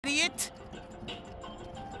idiot!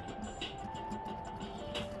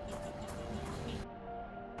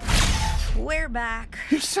 We're back.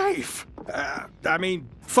 You're safe.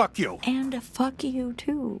 Fuck you. And fuck you,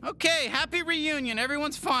 too. Okay, happy reunion.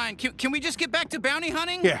 Everyone's fine. Can we just get back to bounty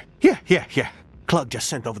hunting? Yeah. Clug just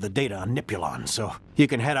sent over the data on Nipulon, so you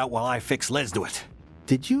can head out while I fix Lesduit.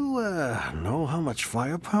 Did you, know how much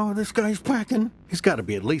firepower this guy's packing? He's gotta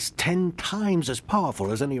be at least 10 times as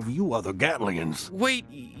powerful as any of you other Gatlians. Wait,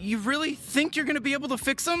 you really think you're gonna be able to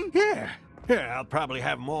fix them? Yeah, I'll probably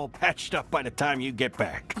have them all patched up by the time you get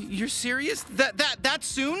back. You're serious? That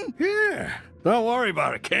soon? Yeah, don't worry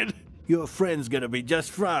about it, kid. Your friend's gonna be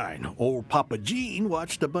just fine. Old Papa Gene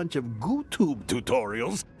watched a bunch of GooTube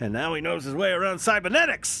tutorials, and now he knows his way around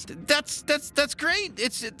cybernetics. That's great.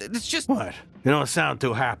 It's just... What? You don't sound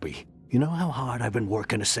too happy. You know how hard I've been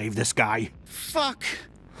working to save this guy? Fuck.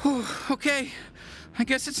 Whew, okay. I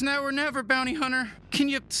guess it's now or never, bounty hunter. Can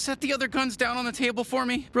you set the other guns down on the table for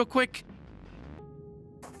me, real quick?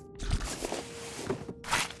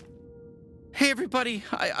 Hey everybody,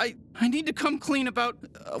 I need to come clean about,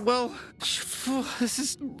 this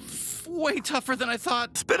is way tougher than I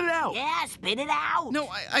thought. Spit it out! Yeah, spit it out! No,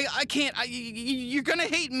 I can't. You're gonna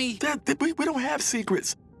hate me. We don't have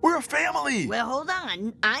secrets. We're a family! Well, hold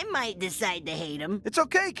on. I might decide to hate him. It's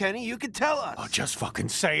okay, Kenny. You can tell us. Oh, just fucking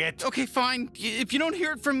say it. Okay, fine. If you don't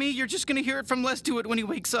hear it from me, you're just gonna hear it from Lesduit when he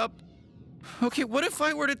wakes up. Okay, what if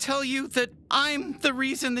I were to tell you that I'm the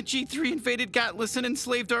reason the G3 invaded Gatlas and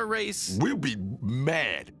enslaved our race? We'll be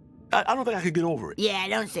mad. I don't think I could get over it. Yeah,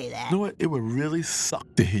 don't say that. You know what? It would really suck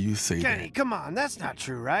to hear you say Kenny, that. come on. That's not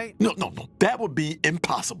true, right? No. That would be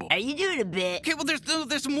impossible. Are you doing a bit? Okay, well,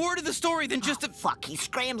 there's more to the story than just a... Fuck, he's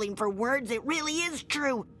scrambling for words. It really is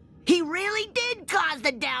true. He really did cause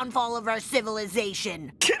the downfall of our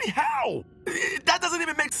civilization. Kenny, how? That doesn't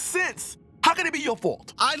even make sense. How can it be your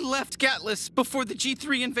fault? I left Gatlas before the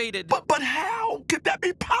G3 invaded. But how could that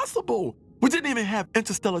be possible? We didn't even have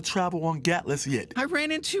interstellar travel on Gatlas yet. I ran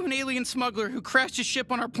into an alien smuggler who crashed his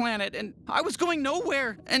ship on our planet, and I was going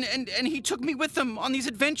nowhere. And he took me with him on these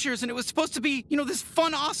adventures, and it was supposed to be, this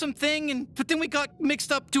fun, awesome thing. But then we got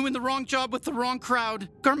mixed up doing the wrong job with the wrong crowd,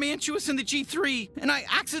 Garmantuous and the G3, and I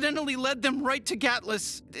accidentally led them right to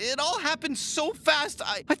Gatlas. It all happened so fast.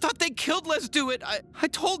 I thought they killed Lesduit. I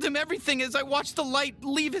told him everything as I watched the light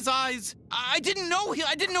leave his eyes. I didn't know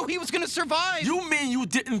he was gonna survive. You mean you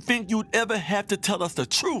didn't think you'd ever have to tell us the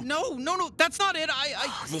truth? No, that's not it.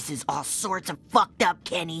 Oh, this is all sorts of fucked up,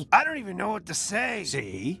 Kenny. I don't even know what to say.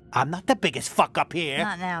 See? I'm not the biggest fuck up here.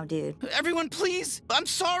 Not now, dude. Everyone, please. I'm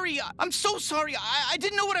sorry. I'm so sorry. I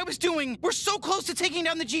didn't know what I was doing. We're so close to taking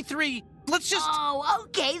down the G3. Let's just... Oh,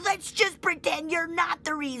 okay, let's just pretend you're not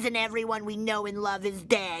the reason everyone we know and love is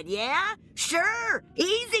dead, yeah? Sure,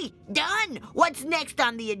 easy, done. What's next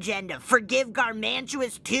on the agenda? Forgive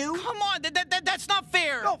Garmantuous too? Come on, that's not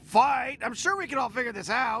fair. Don't fight. I'm sure we can all figure this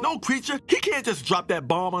out. No, creature. He can't just drop that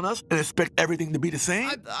bomb on us and expect everything to be the same.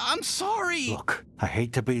 I'm sorry. Look, I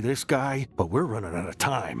hate to be this guy, but we're running out of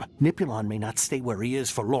time. Nipulon may not stay where he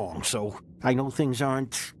is for long, so I know things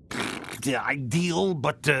aren't ideal,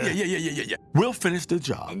 but Yeah. We'll finish the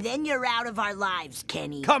job. And then you're out of our lives,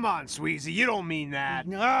 Kenny. Come on, Sweezy. You don't mean that.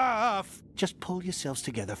 Enough! Just pull yourselves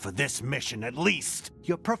together for this mission, at least.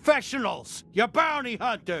 You're professionals. You're bounty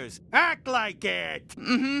hunters. Act like it.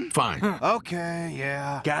 Mm-hmm. Fine. Okay,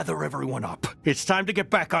 yeah. Gather everyone up. It's time to get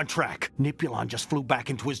back on track. Nipulon just flew back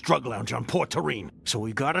into his drug lounge on Port Terine, so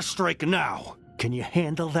we gotta strike now. Can you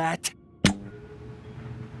handle that?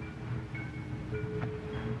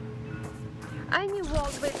 I knew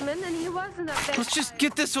Walt Whitman, and he wasn't a bad Let's just guy.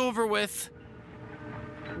 get this over with.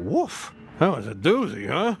 Woof. That was a doozy,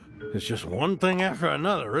 huh? It's just one thing after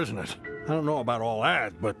another, isn't it? I don't know about all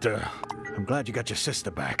that, but I'm glad you got your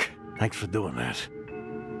sister back. Thanks for doing that.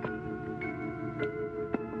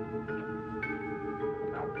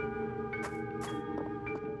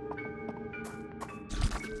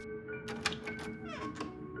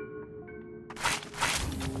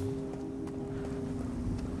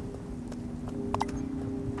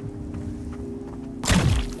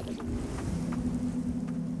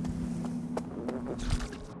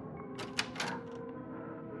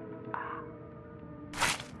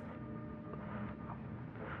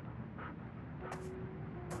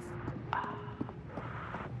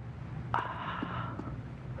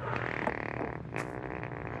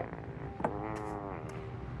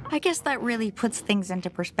 I guess that really puts things into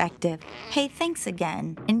perspective. Hey, thanks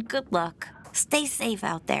again, and good luck. Stay safe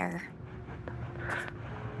out there.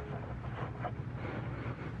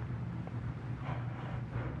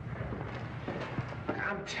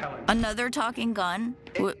 Come I'm telling you. Another talking gun?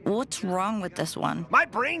 What's wrong with this one? My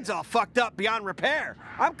brain's all fucked up beyond repair.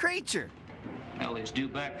 I'm Creature. Hell, he's due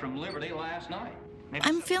back from Liberty last night.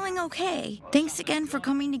 I'm feeling okay. Thanks again for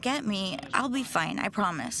coming to get me. I'll be fine, I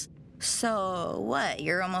promise. So, what?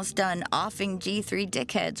 You're almost done offing G3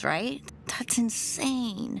 dickheads, right? That's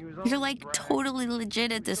insane. You're like totally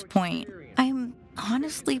legit at this point. I'm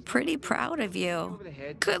honestly pretty proud of you.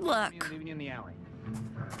 Good luck.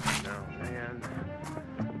 No, man.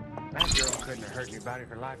 That girl couldn't have hurt anybody if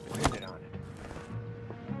her life depended on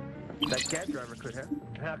it. That cab driver could have.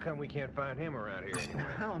 How come we can't find him around here anymore?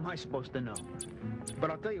 How am I supposed to know? But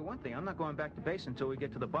I'll tell you one thing, I'm not going back to base until we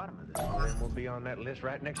get to the bottom of this. Well, then we'll be on that list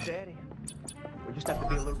right next to Eddie. We just have to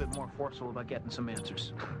be a little bit more forceful about getting some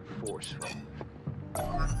answers. Forceful.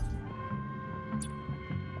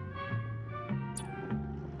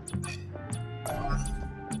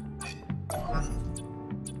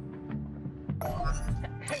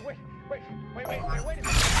 Hey, wait a minute.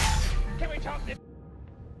 Can we talk this?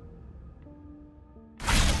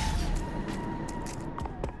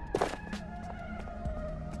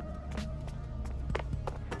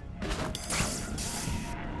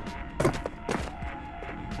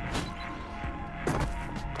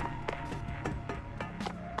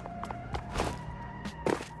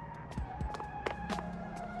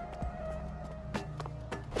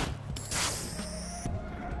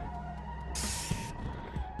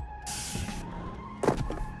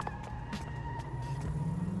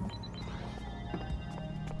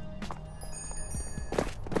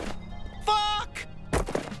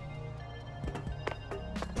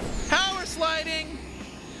 Sliding!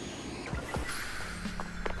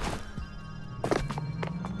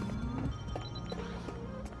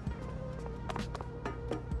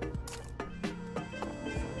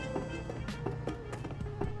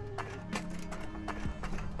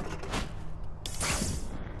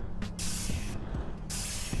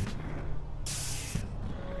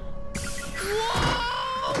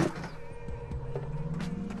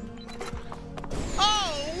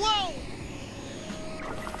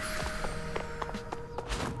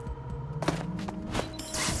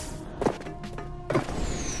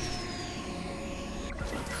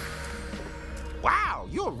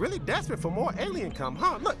 You're really desperate for more alien cum,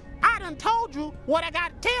 huh? Look, I done told you what I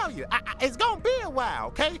gotta tell you. It's gonna be a while,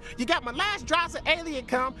 okay? You got my last drops of alien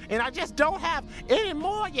cum, and I just don't have any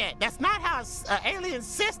more yet. That's not how an alien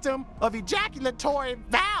system of ejaculatory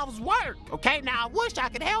valves work, okay? Now, I wish I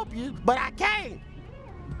could help you, but I can't.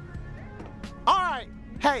 All right,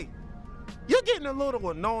 hey, you're getting a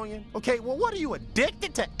little annoying, okay? Well, what are you,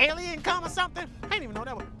 addicted to alien cum or something? I didn't even know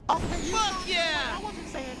that was... Okay, fuck yeah! I wasn't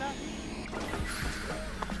saying nothing.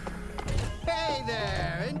 Hey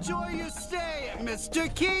there! Enjoy your stay at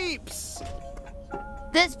Mr. Keeps!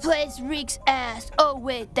 This place reeks ass. Oh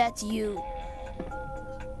wait, that's you.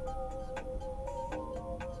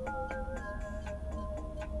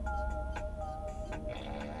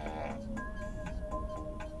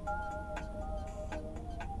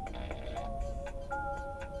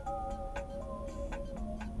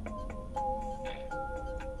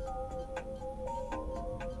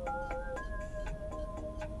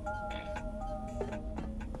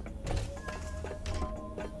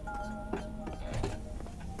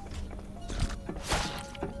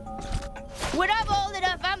 When I'm old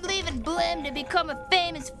enough, I'm leaving Blim to become a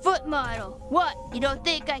famous foot model. What, you don't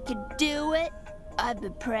think I could do it? I've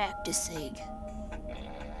been practicing.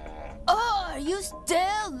 Oh, are you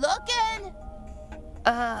still looking?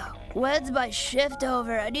 When's my shift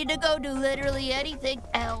over? I need to go do literally anything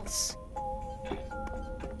else.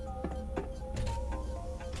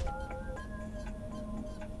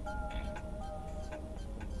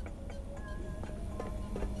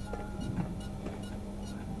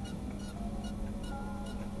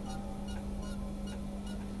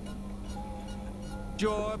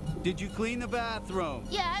 Jorb, did you clean the bathroom?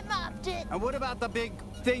 Yeah, I mopped it. And what about the big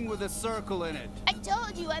thing with a circle in it? I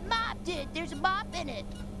told you, I mopped it. There's a mop in it.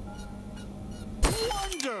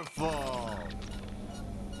 Wonderful!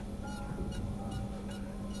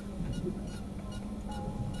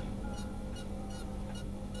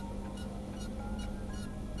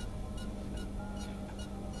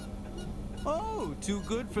 Oh, too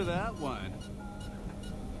good for that one.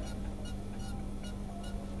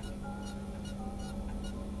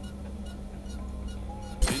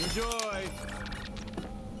 Enjoy!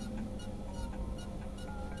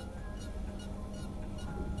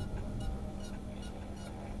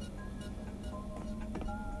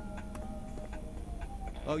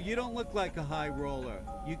 Oh, you don't look like a high roller.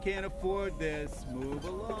 You can't afford this. Move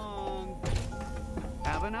along.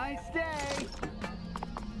 Have a nice day.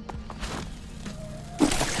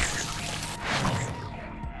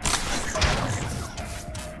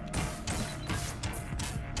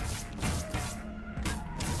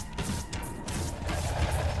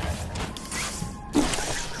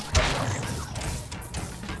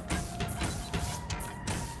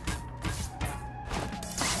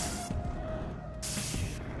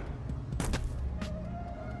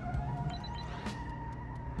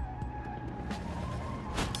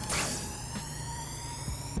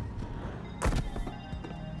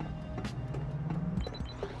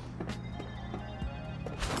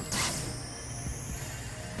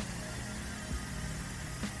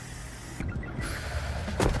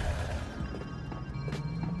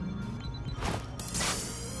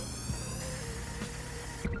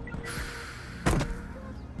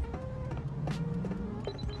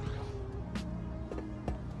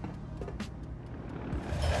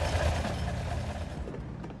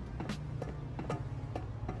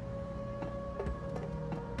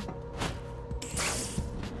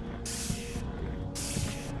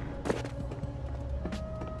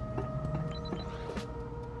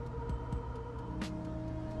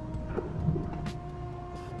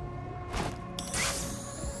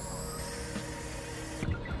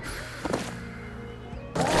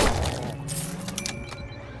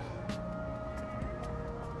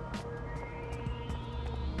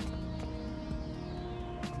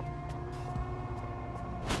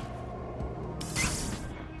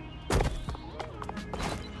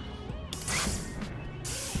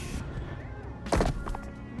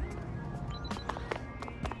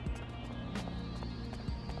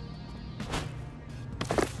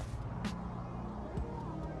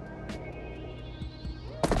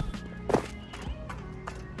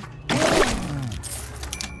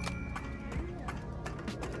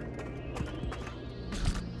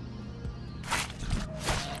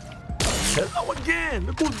 Hello again.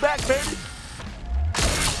 Look who's back, baby.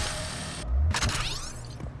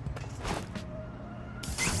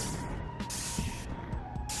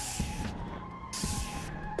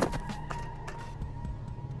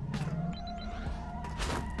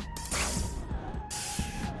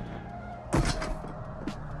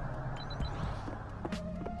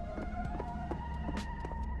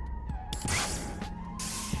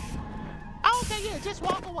 Okay, yeah, just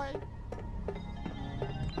walk away.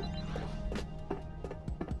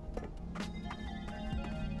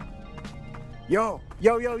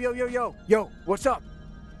 Yo, what's up?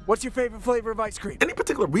 What's your favorite flavor of ice cream? Any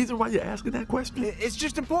particular reason why you're asking that question? It's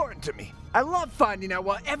just important to me. I love finding out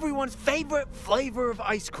what everyone's favorite flavor of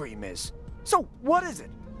ice cream is. So, what is it?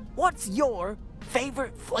 What's your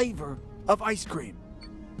favorite flavor of ice cream?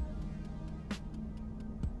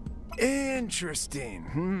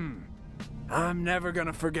 Interesting. I'm never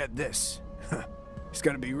gonna forget this. It's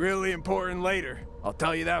gonna be really important later. I'll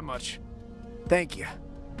tell you that much. Thank you.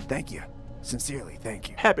 Thank you. Sincerely, thank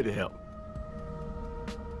you. Happy to help.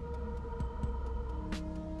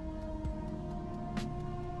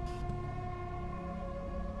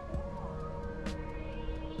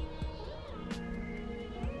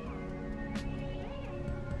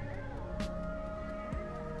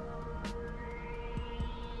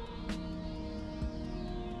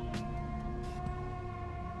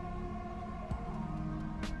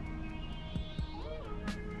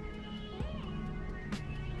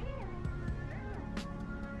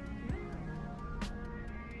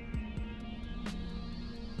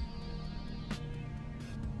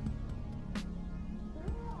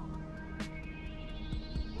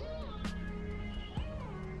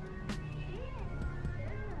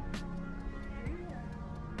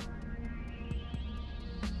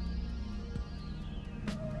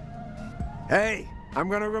 Hey, I'm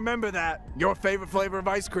gonna remember that. Your favorite flavor of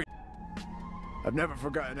ice cream. I've never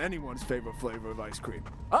forgotten anyone's favorite flavor of ice cream.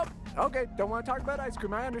 Oh, okay. Don't want to talk about ice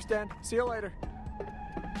cream. I understand. See you later.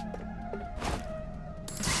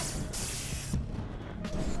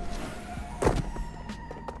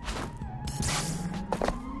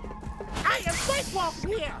 I am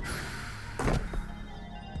sleepwalking here.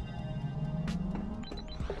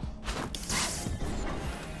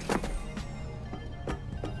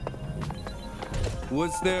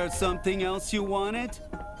 Was there something else you wanted?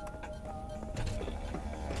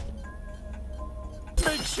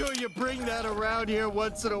 Make sure you bring that around here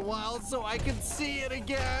once in a while so I can see it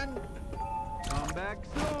again. Come back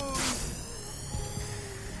soon.